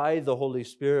 that by the Holy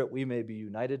Spirit we may be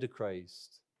united to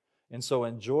Christ, and so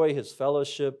enjoy His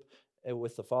fellowship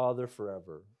with the Father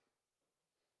forever.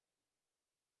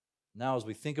 Now, as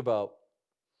we think about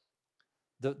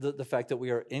the fact that we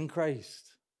are in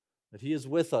Christ, that He is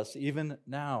with us even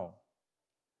now,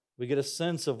 we get a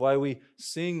sense of why we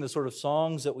sing the sort of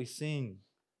songs that we sing.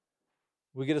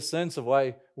 We get a sense of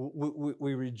why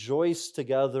we rejoice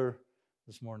together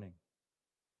this morning.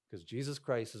 Because Jesus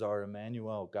Christ is our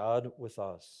Immanuel, God with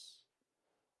us.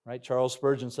 Right? Charles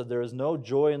Spurgeon said, there is no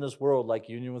joy in this world like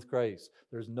union with Christ.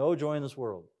 There is no joy in this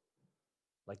world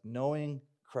like knowing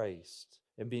Christ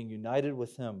and being united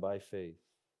with Him by faith.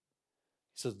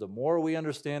 He says, the more we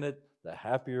understand it, the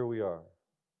happier we are.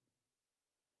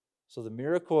 So the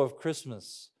miracle of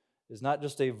Christmas is not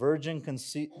just that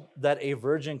a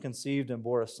virgin conceived and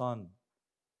bore a son.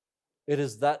 It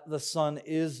is that the Son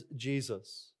is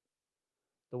Jesus,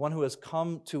 the one who has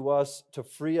come to us to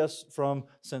free us from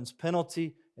sin's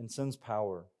penalty and sin's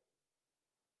power.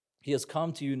 He has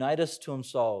come to unite us to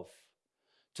Himself,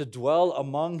 to dwell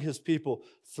among His people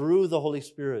through the Holy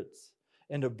Spirit,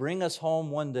 and to bring us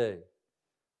home one day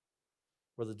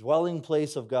where the dwelling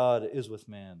place of God is with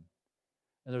man.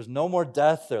 And there's no more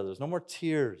death there. There's no more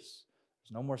tears.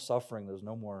 There's no more suffering. There's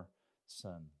no more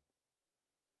sin.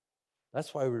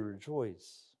 That's why we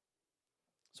rejoice.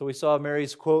 So we saw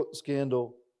Mary's quote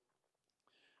scandal.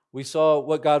 We saw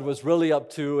what God was really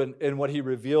up to and what He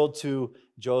revealed to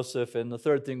Joseph. And the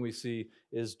third thing we see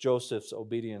is Joseph's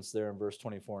obedience there in verse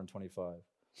 24 and 25.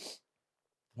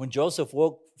 When Joseph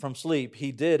woke from sleep,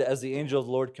 he did as the angel of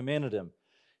the Lord commanded him.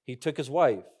 He took his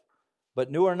wife,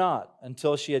 but knew her not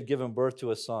until she had given birth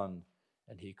to a son,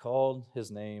 and he called his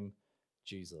name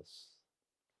Jesus.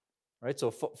 Right?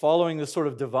 So following this sort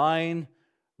of divine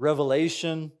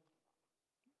revelation,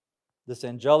 this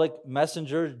angelic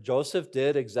messenger, Joseph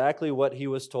did exactly what he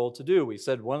was told to do. We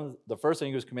said the first thing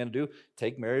he was commanded to do,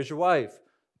 take Mary as your wife.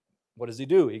 What does he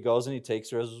do? He goes and he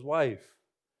takes her as his wife.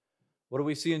 What do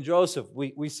we see in Joseph?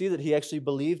 We see that he actually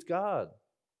believed God.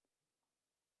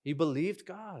 He believed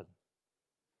God.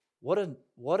 What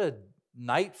a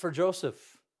night for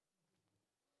Joseph.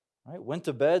 Right? Went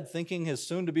to bed thinking his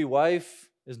soon-to-be wife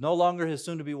is no longer his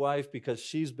soon-to-be wife because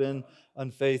she's been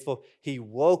unfaithful. He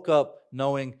woke up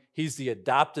knowing he's the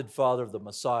adopted father of the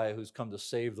Messiah who's come to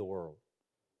save the world.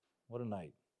 What a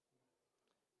night.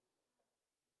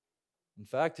 In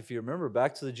fact, if you remember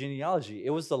back to the genealogy, it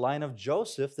was the line of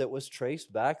Joseph that was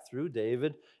traced back through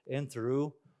David and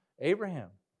through Abraham.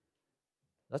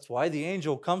 That's why the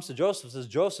angel comes to Joseph and says,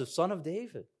 Joseph, son of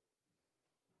David.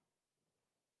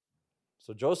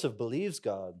 So Joseph believes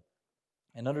God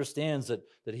and understands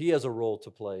that he has a role to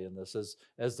play in this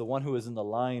as the one who is in the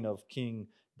line of King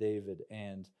David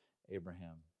and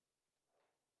Abraham.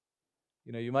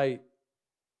 We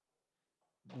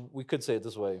could say it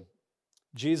this way.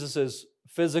 Jesus is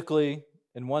physically,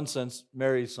 in one sense,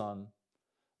 Mary's son.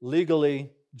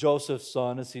 Legally, Joseph's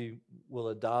son, as he will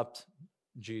adopt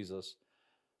Jesus.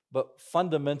 But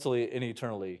fundamentally and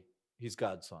eternally, he's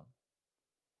God's son.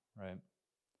 Right?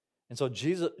 And so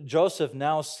Joseph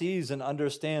now sees and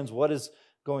understands what is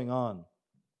going on.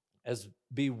 As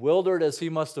bewildered as he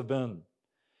must have been,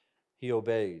 he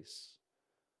obeys.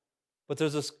 But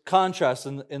there's this contrast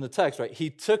in the text, right? He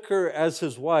took her as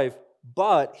his wife,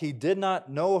 but he did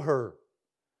not know her.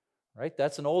 Right?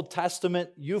 That's an Old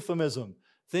Testament euphemism.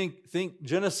 Think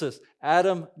Genesis.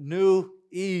 Adam knew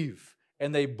Eve,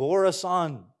 and they bore a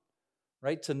son.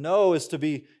 Right? To know is to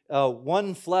be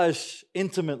one flesh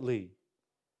intimately.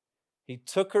 He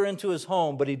took her into his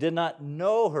home, but he did not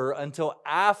know her until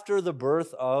after the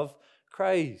birth of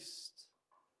Christ.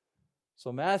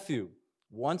 So Matthew,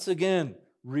 once again,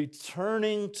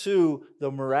 returning to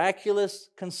the miraculous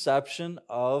conception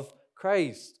of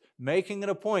Christ, making it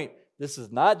a point. This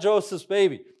is not Joseph's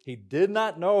baby. He did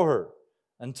not know her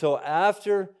until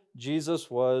after Jesus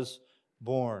was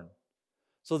born.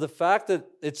 So the fact that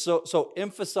it's so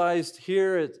emphasized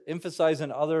here, it's emphasized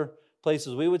in other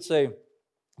places, we would say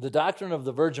the doctrine of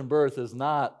the virgin birth is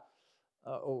not,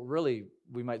 really,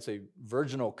 we might say,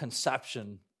 virginal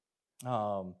conception.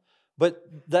 But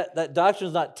that doctrine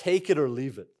is not take it or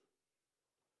leave it.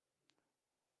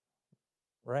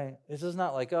 Right? It's just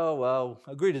not like, oh, well,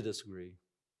 agree to disagree.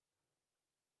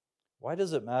 Why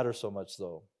does it matter so much,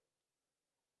 though?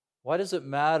 Why does it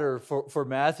matter for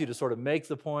Matthew to sort of make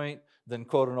the point, then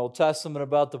quote an Old Testament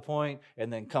about the point,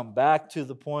 and then come back to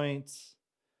the point?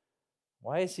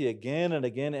 Why is he again and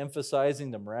again emphasizing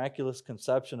the miraculous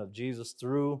conception of Jesus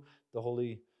through the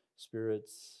Holy Spirit?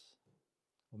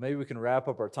 Well, maybe we can wrap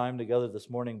up our time together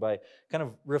this morning by kind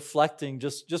of reflecting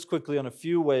just quickly on a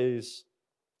few ways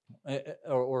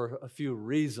or a few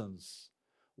reasons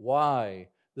why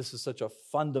this is such a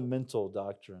fundamental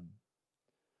doctrine.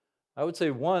 I would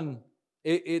say one,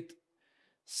 it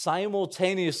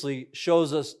simultaneously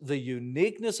shows us the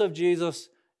uniqueness of Jesus,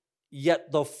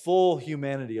 yet the full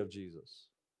humanity of Jesus.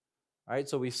 All right,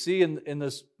 so we see in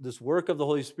this work of the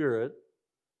Holy Spirit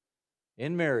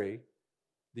in Mary,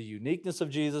 the uniqueness of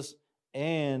Jesus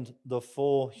and the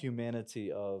full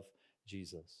humanity of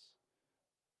Jesus.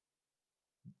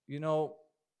 You know,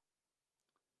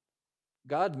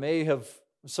 God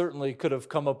certainly could have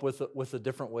come up with a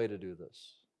different way to do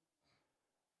this.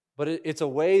 But it's a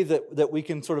way that we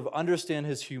can sort of understand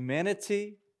his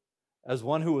humanity as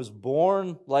one who was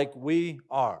born like we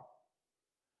are,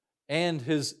 and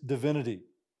his divinity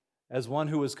as one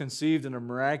who was conceived in a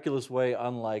miraculous way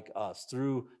unlike us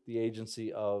through the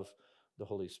agency of the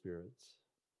Holy Spirit.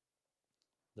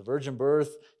 The virgin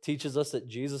birth teaches us that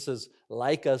Jesus is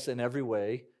like us in every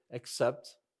way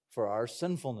except for our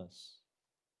sinfulness.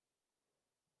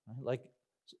 Like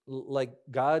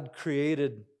God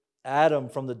created Adam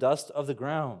from the dust of the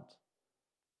ground.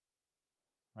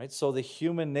 Right? So the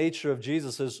human nature of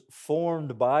Jesus is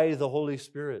formed by the Holy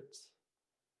Spirit.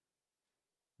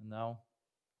 And now,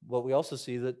 what we also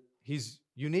see that he's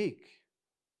unique.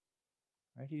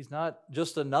 Right? He's not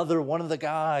just another one of the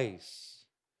guys.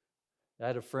 I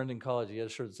had a friend in college, he had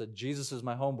a shirt that said, Jesus is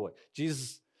my homeboy.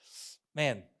 Jesus,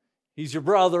 man, he's your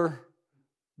brother.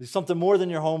 He's something more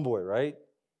than your homeboy, right?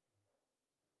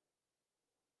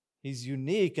 He's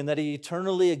unique in that he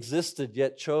eternally existed,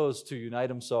 yet chose to unite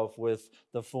himself with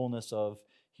the fullness of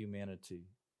humanity.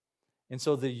 And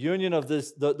so the union of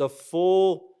this, the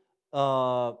full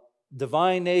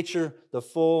divine nature, the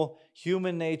full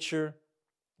human nature,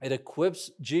 it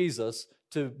equips Jesus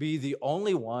to be the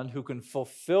only one who can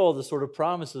fulfill the sort of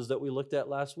promises that we looked at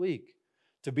last week.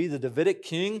 To be the Davidic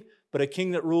king, but a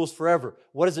king that rules forever.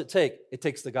 What does it take? It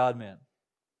takes the God-man.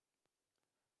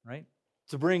 Right?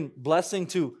 To bring blessing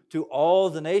to all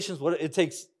the nations, what it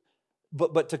takes,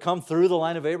 but to come through the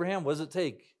line of Abraham, what does it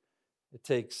take? It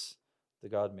takes the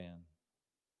God-man.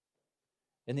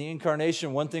 In the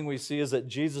incarnation, one thing we see is that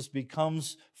Jesus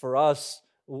becomes for us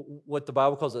what the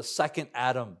Bible calls a second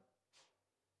Adam.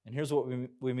 And here's what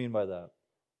we mean by that.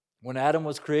 When Adam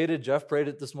was created, Jeff prayed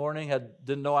it this morning,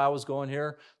 didn't know I was going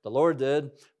here. The Lord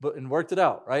did, and worked it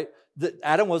out, right?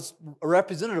 Adam was a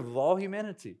representative of all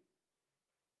humanity.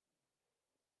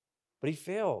 But he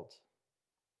failed.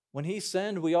 When he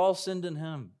sinned, we all sinned in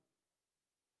him.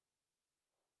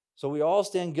 So we all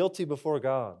stand guilty before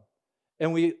God.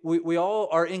 And we all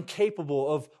are incapable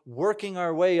of working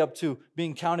our way up to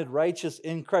being counted righteous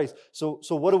in Christ. So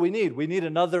what do we need? We need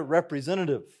another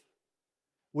representative.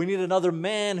 We need another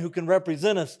man who can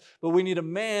represent us, but we need a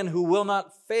man who will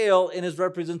not fail in his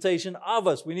representation of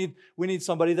us. We need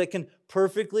somebody that can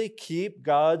perfectly keep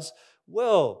God's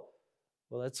will.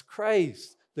 Well, that's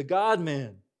Christ, the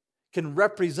God-man, can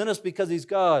represent us because he's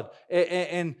God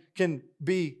and can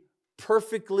be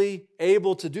perfectly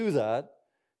able to do that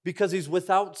because he's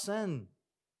without sin.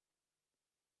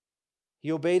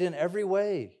 He obeyed in every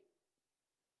way.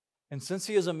 And since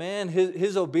he is a man,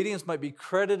 his obedience might be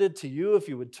credited to you if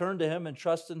you would turn to him and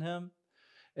trust in him.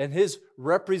 And his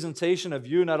representation of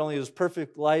you, not only his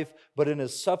perfect life, but in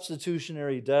his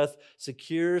substitutionary death,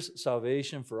 secures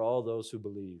salvation for all those who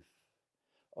believe.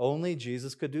 Only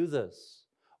Jesus could do this.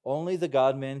 Only the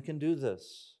God-man can do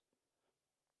this.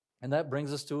 And that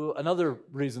brings us to another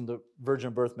reason the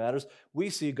virgin birth matters. We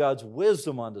see God's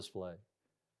wisdom on display.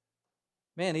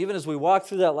 Man, even as we walk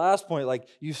through that last point, like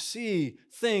you see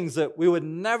things that we would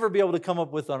never be able to come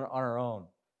up with on our own.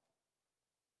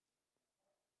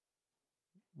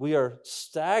 We are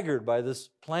staggered by this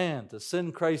plan to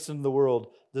send Christ into the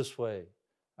world this way.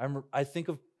 I think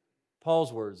of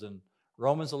Paul's words in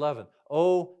Romans 11.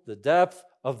 Oh, the depth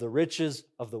of the riches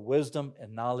of the wisdom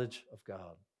and knowledge of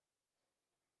God.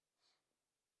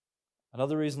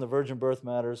 Another reason the virgin birth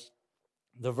matters.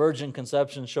 The virgin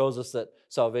conception shows us that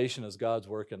salvation is God's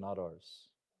work and not ours.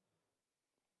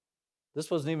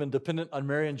 This wasn't even dependent on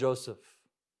Mary and Joseph.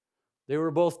 They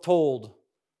were both told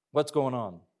what's going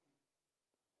on.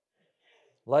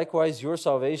 Likewise, your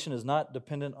salvation is not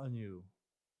dependent on you.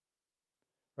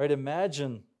 Right?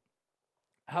 Imagine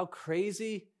how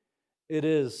crazy it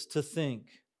is to think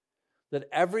that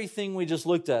everything we just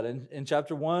looked at in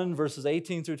chapter 1, verses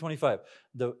 18 through 25,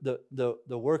 the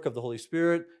work of the Holy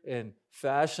Spirit in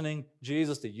fashioning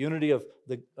Jesus, the unity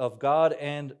of God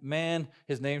and man.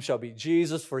 His name shall be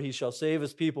Jesus, for he shall save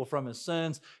his people from his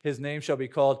sins. His name shall be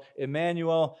called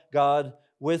Immanuel, God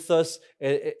with us.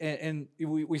 And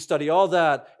we study all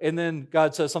that, and then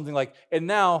God says something like, and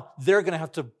now they're going to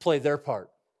have to play their part.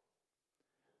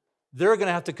 They're going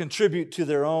to have to contribute to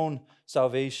their own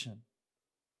salvation.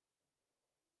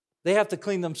 They have to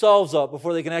clean themselves up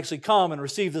before they can actually come and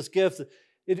receive this gift.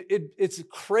 It's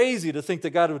crazy to think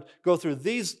that God would go through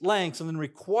these lengths and then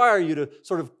require you to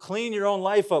sort of clean your own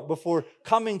life up before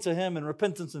coming to him in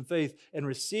repentance and faith and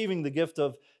receiving the gift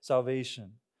of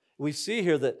salvation. We see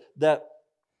here that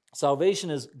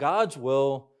salvation is God's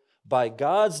will, by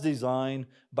God's design,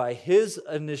 by his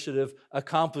initiative,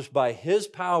 accomplished by his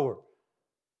power.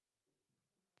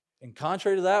 And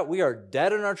contrary to that, we are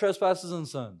dead in our trespasses and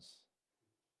sins.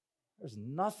 There's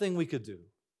nothing we could do.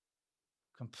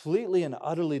 Completely and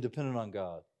utterly dependent on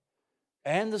God.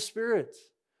 And the Spirit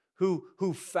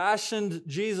who fashioned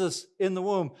Jesus in the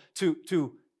womb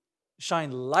to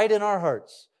shine light in our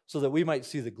hearts so that we might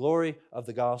see the glory of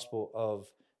the gospel of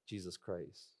Jesus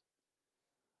Christ.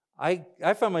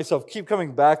 I find myself keep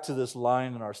coming back to this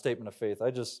line in our statement of faith. I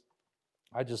just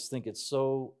think it's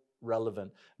so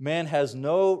relevant. Man has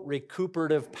no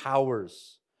recuperative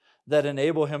powers that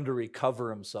enable him to recover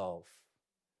himself.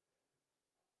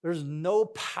 There's no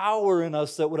power in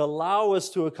us that would allow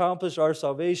us to accomplish our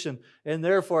salvation, and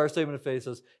therefore our statement of faith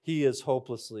says, he is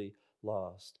hopelessly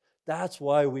lost. That's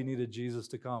why we needed Jesus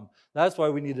to come. That's why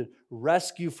we needed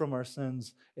rescue from our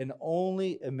sins, and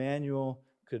only Immanuel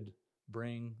could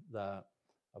bring that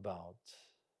about.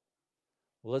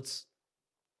 Well,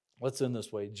 let's end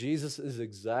this way. Jesus is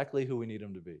exactly who we need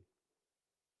him to be.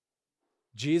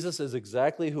 Jesus is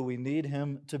exactly who we need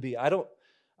him to be. I don't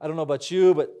know about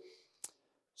you, but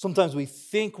sometimes we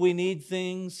think we need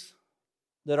things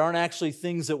that aren't actually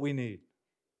things that we need.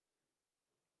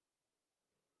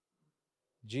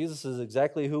 Jesus is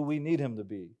exactly who we need him to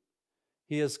be.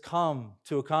 He has come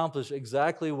to accomplish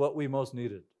exactly what we most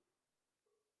needed: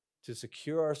 to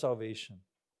secure our salvation,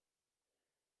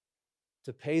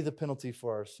 to pay the penalty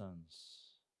for our sins.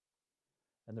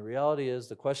 And the reality is,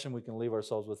 the question we can leave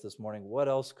ourselves with this morning, what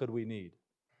else could we need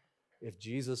if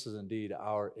Jesus is indeed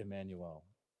our Immanuel?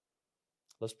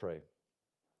 Let's pray.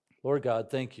 Lord God,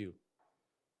 thank you.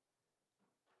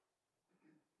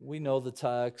 We know the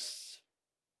text.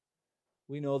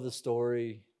 We know the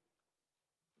story,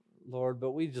 Lord,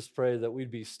 but we just pray that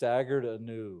we'd be staggered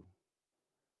anew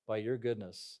by your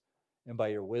goodness and by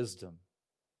your wisdom.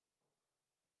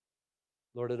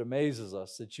 Lord, it amazes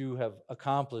us that you have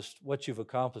accomplished what you've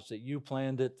accomplished, that you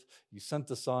planned it, you sent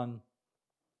the Son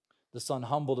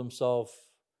humbled himself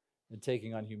in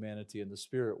taking on humanity, and the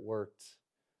Spirit worked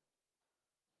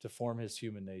to form his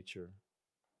human nature.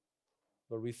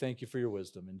 Lord, we thank you for your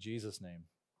wisdom. In Jesus' name,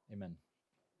 amen.